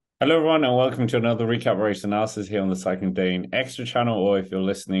Hello, everyone, and welcome to another recap race analysis here on the Cycling Dane Extra channel, or if you're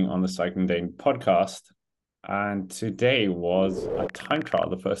listening on the Cycling Dane podcast. And today was a time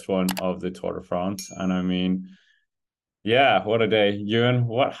trial, the first one of the Tour de France. And I mean, yeah, what a day. Ewan,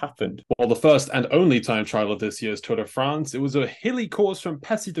 what happened? Well, the first and only time trial of this year's Tour de France. It was a hilly course from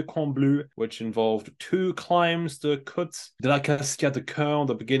Passy de Combloux, which involved two climbs, the Côte de la Cascade de Coeur,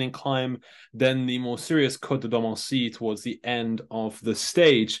 the beginning climb, then the more serious Côte de Domancy towards the end of the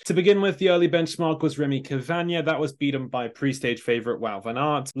stage. To begin with, the early benchmark was Remy Cavagna. That was beaten by pre-stage favourite Wout van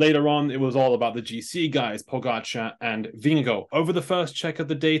Aert. Later on, it was all about the GC guys, Pogacar and Vingegaard. Over the first check of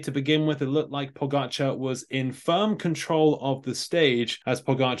the day, to begin with, it looked like Pogacar was in firm control of the stage as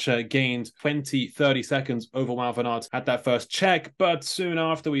Pogacar gained 20-30 seconds over Wout van Aert at that first check, but soon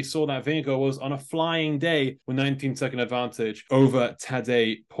after we saw that Vingegaard was on a flying day with 19-second advantage over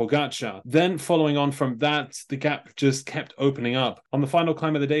Tadej Pogacar. Then following on from that, the gap just kept opening up. On the final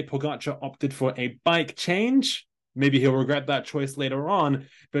climb of the day, Pogacar opted for a bike change. Maybe he'll regret that choice later on,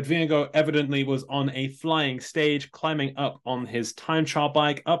 but Vingegaard evidently was on a flying stage, climbing up on his time trial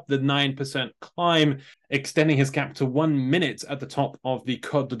bike, up the 9% climb, extending his gap to 1 minute at the top of the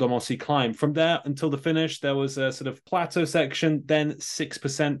Côte de Domancy climb. From there until the finish, there was a sort of plateau section, then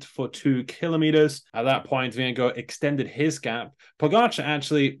 6% for 2 kilometers. At that point, Vingegaard extended his gap. Pogacar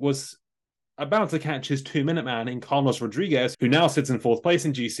actually was about to catch his 2 minute man in Carlos Rodriguez, who now sits in fourth place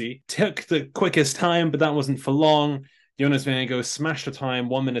in GC, took the quickest time, but that wasn't for long. Jonas Vingegaard smashed a time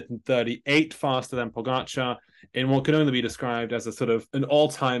 1 minute and 38 faster than Pogacar in what can only be described as a sort of an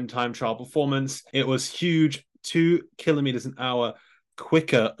all-time time trial performance. It was huge, 2 kilometers an hour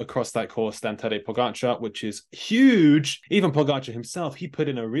quicker across that course than Tadej Pogacar, which is huge. Even Pogacar himself, he put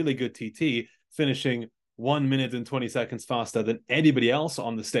in a really good TT, finishing 1 minute and 20 seconds faster than anybody else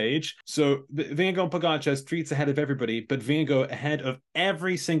on the stage. So Vingegaard and Pogacar streets ahead of everybody, but Vingegaard ahead of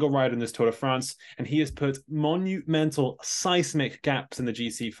every single rider in this Tour de France, and he has put monumental seismic gaps in the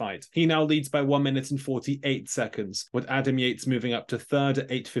GC fight. He now leads by 1 minute and 48 seconds, with Adam Yates moving up to third at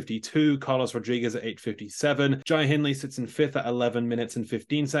 8:52, Carlos Rodriguez at 8:57. Jai Hindley sits in fifth at 11 minutes and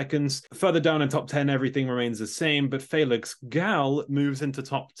 15 seconds. Further down in top 10, everything remains the same, but Felix Gall moves into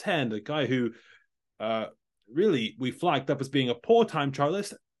top 10, the guy who really we flagged up as being a poor time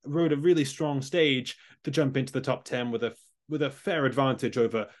trialist, rode a really strong stage to jump into the top 10 with a fair advantage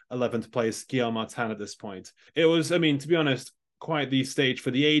over 11th place Guillaume Martin at this point. It was, I mean, to be honest, quite the stage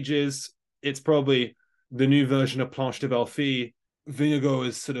for the ages. It's probably the new version of Planche de Belfi. Vingegaard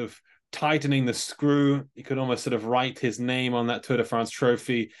is sort of tightening the screw. He could almost sort of write his name on that Tour de France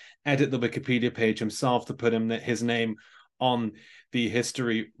trophy, edit the Wikipedia page himself to put his name on the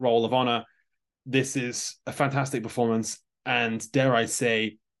history roll of honor. This is a fantastic performance, and dare I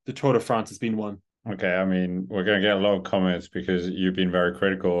say, the Tour de France has been won. Okay, I mean, we're going to get a lot of comments because you've been very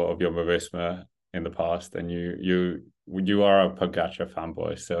critical of Jumbo-Visma in the past, and you are a Pogacar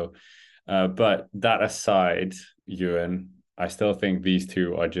fanboy. So, but that aside, Ewan, I still think these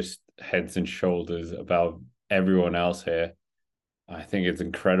two are just heads and shoulders above everyone else here. I think it's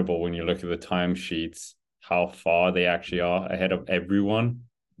incredible when you look at the timesheets, how far they actually are ahead of everyone.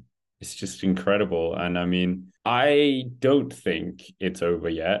 It's just incredible. And I mean, I don't think it's over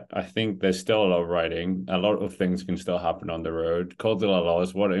yet. I think there's still a lot of riding. A lot of things can still happen on the road. Col de la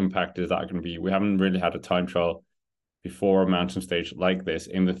Loz, what impact is that going to be? We haven't really had a time trial before a mountain stage like this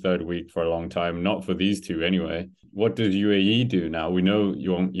in the third week for a long time. Not for these two anyway. What does UAE do now? We know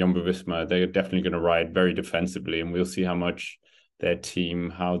Jumbo-Visma, they're definitely going to ride very defensively, and we'll see how much their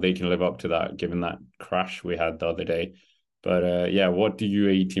team, how they can live up to that, given that crash we had the other day. But yeah, what do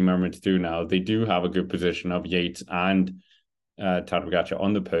UAE team Emirates do now? They do have a good position of Yates and Tadej Pogacar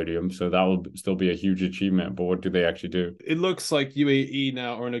on the podium, so that will still be a huge achievement. But what do they actually do? It looks like UAE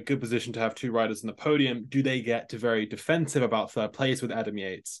now are in a good position to have two riders on the podium. Do they get to very defensive about third place with Adam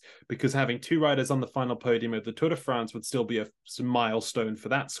Yates? Because having two riders on the final podium of the Tour de France would still be a milestone for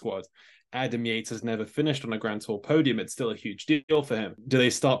that squad. Adam Yates has never finished on a Grand Tour podium. It's still a huge deal for him. Do they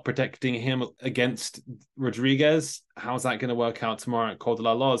start protecting him against Rodriguez? How's that going to work out tomorrow at Col de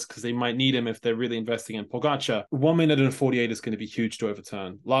la Loz? Because they might need him if they're really investing in Pogacar. 1 minute and 48 is going to be huge to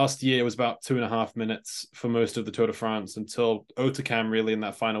overturn. Last year it was about 2.5 minutes for most of the Tour de France until Otakam really in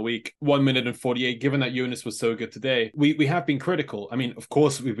that final week. 1 minute and 48, given that Jonas was so good today. We have been critical. I mean, of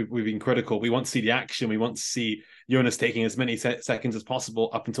course we've been critical. We want to see the action. We want to see Jonas taking as many seconds as possible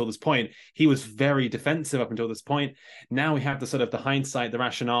up until this point. He was very defensive up until this point. Now we have the sort of the hindsight, the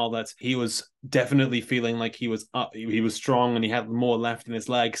rationale that he was definitely feeling like he was up, he was strong and he had more left in his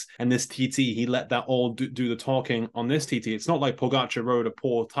legs. And this TT, he let that all do the talking on this TT. It's not like Pogacar rode a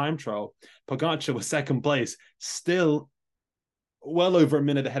poor time trial. Pogacar was second place, still well over a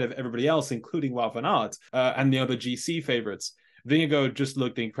minute ahead of everybody else, including Wout van Aert and the other GC favorites. Vingegaard just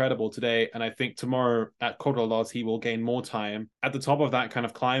looked incredible today, and I think tomorrow at Cordon he will gain more time. At the top of that kind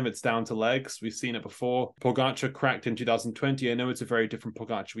of climb, it's down to legs. We've seen it before. Pogacar cracked in 2020. I know it's a very different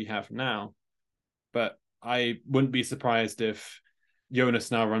Pogacar we have now, but I wouldn't be surprised if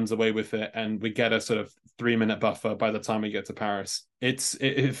Jonas now runs away with it and we get a sort of 3-minute buffer by the time we get to Paris. It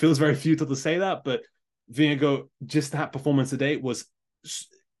feels very futile to say that, but Vingegaard, just that performance today was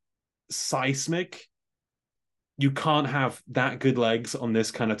seismic. You can't have that good legs on this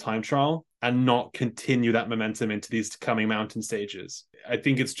kind of time trial and not continue that momentum into these coming mountain stages. I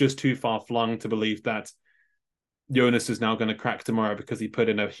think it's just too far flung to believe that Jonas is now going to crack tomorrow because he put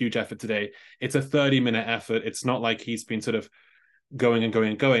in a huge effort today. It's a 30-minute effort. It's not like he's been sort of going and going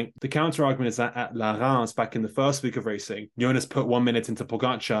and going. The counter argument is that at La Reims, back in the first week of racing, Jonas put 1 minute into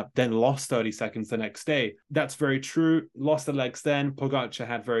Pogacar, then lost 30 seconds the next day. That's very true. Lost the legs then. Pogacar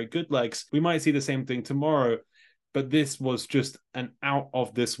had very good legs. We might see the same thing tomorrow, but this was just an out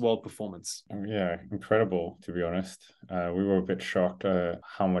of this world performance. Yeah, incredible, to be honest. We were a bit shocked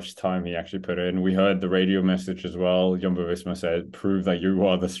how much time he actually put in. We heard the radio message as well. Jumbo-Visma said, prove that you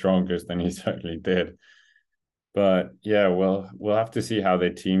are the strongest, and he certainly did. But yeah, well, we'll have to see how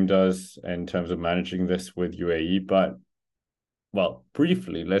their team does in terms of managing this with UAE. But, well,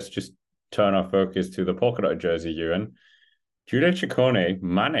 briefly, let's just turn our focus to the polka dot jersey, Ewan. Tadej Ciccone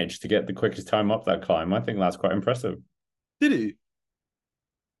managed to get the quickest time up that climb. I think that's quite impressive. Did he?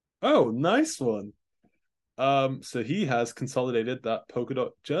 Oh, nice one. So he has consolidated that polka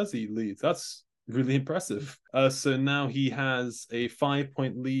dot jersey lead. That's really impressive. So now he has a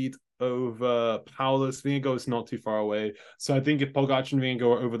 5-point lead over Paulus. Vingegaard is not too far away. So I think if Pogacar and Vingegaard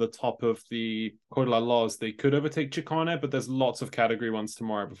are over the top of the Col de la Loze, they could overtake Ciccone, but there's lots of category ones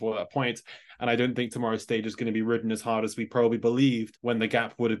tomorrow before that point. And I don't think tomorrow's stage is going to be ridden as hard as we probably believed when the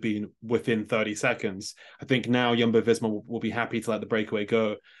gap would have been within 30 seconds. I think now Jumbo-Visma will be happy to let the breakaway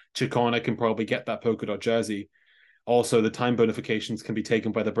go. Ciccone can probably get that polka dot jersey. Also, the time bonifications can be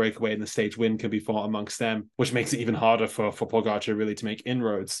taken by the breakaway and the stage win can be fought amongst them, which makes it even harder for Pogacar really to make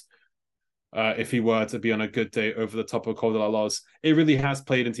inroads. If he were to be on a good day over the top of Col de la Loze. It really has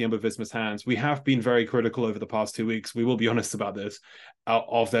played into Jumbo-Visma's hands. We have been very critical over the past 2 weeks. We will be honest about this,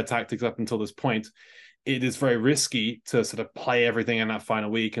 of their tactics up until this point. It is very risky to sort of play everything in that final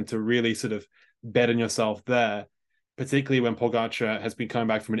week and to really sort of bet on yourself there, particularly when Pogacar has been coming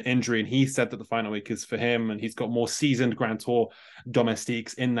back from an injury and he said that the final week is for him and he's got more seasoned Grand Tour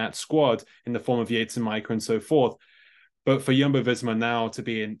domestiques in that squad in the form of Yates and Micah and so forth. But for Jumbo-Visma now to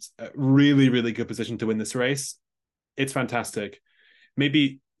be in a really, really good position to win this race, it's fantastic.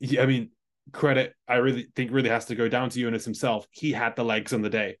 Maybe, I mean, credit, I really think really has to go down to Jonas himself. He had the legs on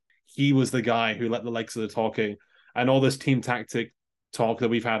the day. He was the guy who let the legs do the talking. And all this team tactic talk that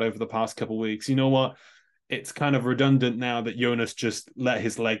we've had over the past couple of weeks, you know what? It's kind of redundant now that Jonas just let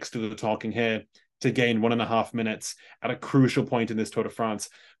his legs do the talking here to gain 1.5 minutes at a crucial point in this Tour de France,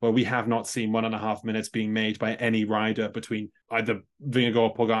 where we have not seen 1.5 minutes being made by any rider between either Vingegaard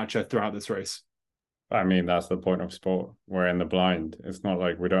or Pogacar throughout this race. I mean, that's the point of sport. We're in the blind. It's not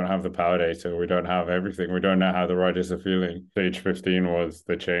like we don't have the power data. We don't have everything. We don't know how the riders are feeling. Stage 15 was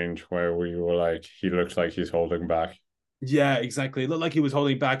the change where we were like, he looks like he's holding back. Yeah, exactly. It looked like he was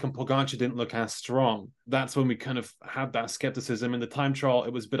holding back and Pogacar didn't look as strong. That's when we kind of had that skepticism. In the time trial,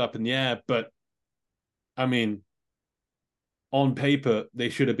 it was a bit up in the air, but I mean, on paper, they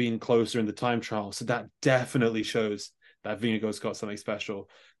should have been closer in the time trial. So that definitely shows that Vingegaard's got something special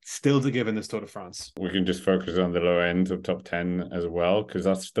still to give in this Tour de France. We can just focus on the low end of top 10 as well, because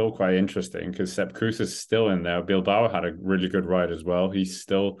that's still quite interesting, because Sepp Kuss is still in there. Bilbao had a really good ride as well. He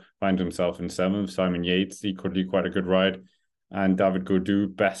still finds himself in 7th. Simon Yates, equally quite a good ride. And David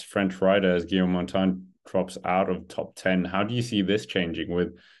Gaudu, best French rider, as Guillaume Montagne drops out of top 10. How do you see this changing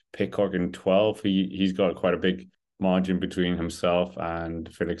with Pidcock in 12? He's got quite a big margin between himself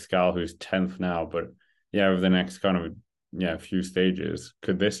and Felix Gall, who's 10th now. But yeah, over the next kind of few stages,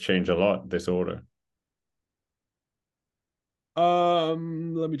 could this change a lot, this order? Let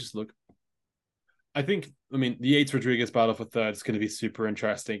me just look. I mean, the Yates Rodriguez battle for third is going to be super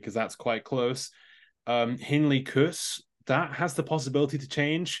interesting because that's quite close. Hindley Kuss, that has the possibility to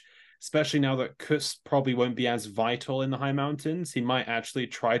change, especially now that Kuss probably won't be as vital in the high mountains. He might actually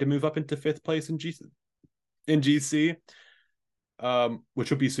try to move up into 5th place in GC, which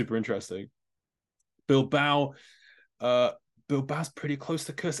would be super interesting. Bilbao's pretty close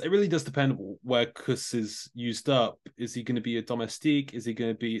to Kuss. It really does depend where Kuss is used up. Is he going to be a domestique? Is he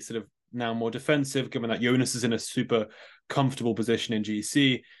going to be sort of now more defensive, given that Jonas is in a super comfortable position in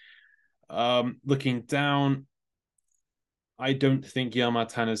GC? Looking down, I don't think Guillaume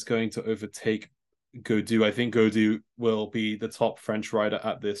Martin is going to overtake Gaudu. I think Gaudu will be the top French rider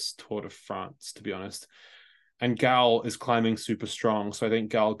at this Tour de France, to be honest. And Gal is climbing super strong, so I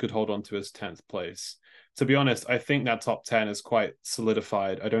think Gal could hold on to his 10th place. To be honest, I think that top 10 is quite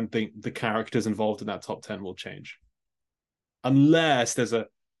solidified. I don't think the characters involved in that top 10 will change. Unless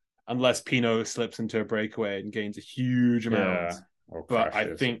Pinot slips into a breakaway and gains a huge amount. But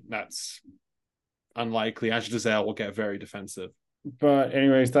I think that's unlikely. Giselle will get very defensive. But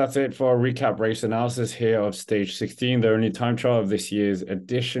anyways, that's it for a recap race analysis here of stage 16, the only time trial of this year's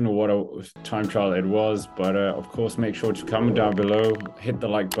edition. What a time trial it was. But of course, make sure to comment down below, hit the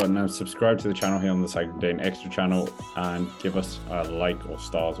like button, and subscribe to the channel here on the Cycling Dane Extra channel, and give us a like or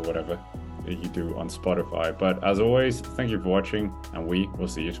stars or whatever you do on Spotify. But as always, thank you for watching, and we will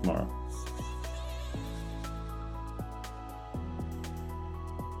see you tomorrow.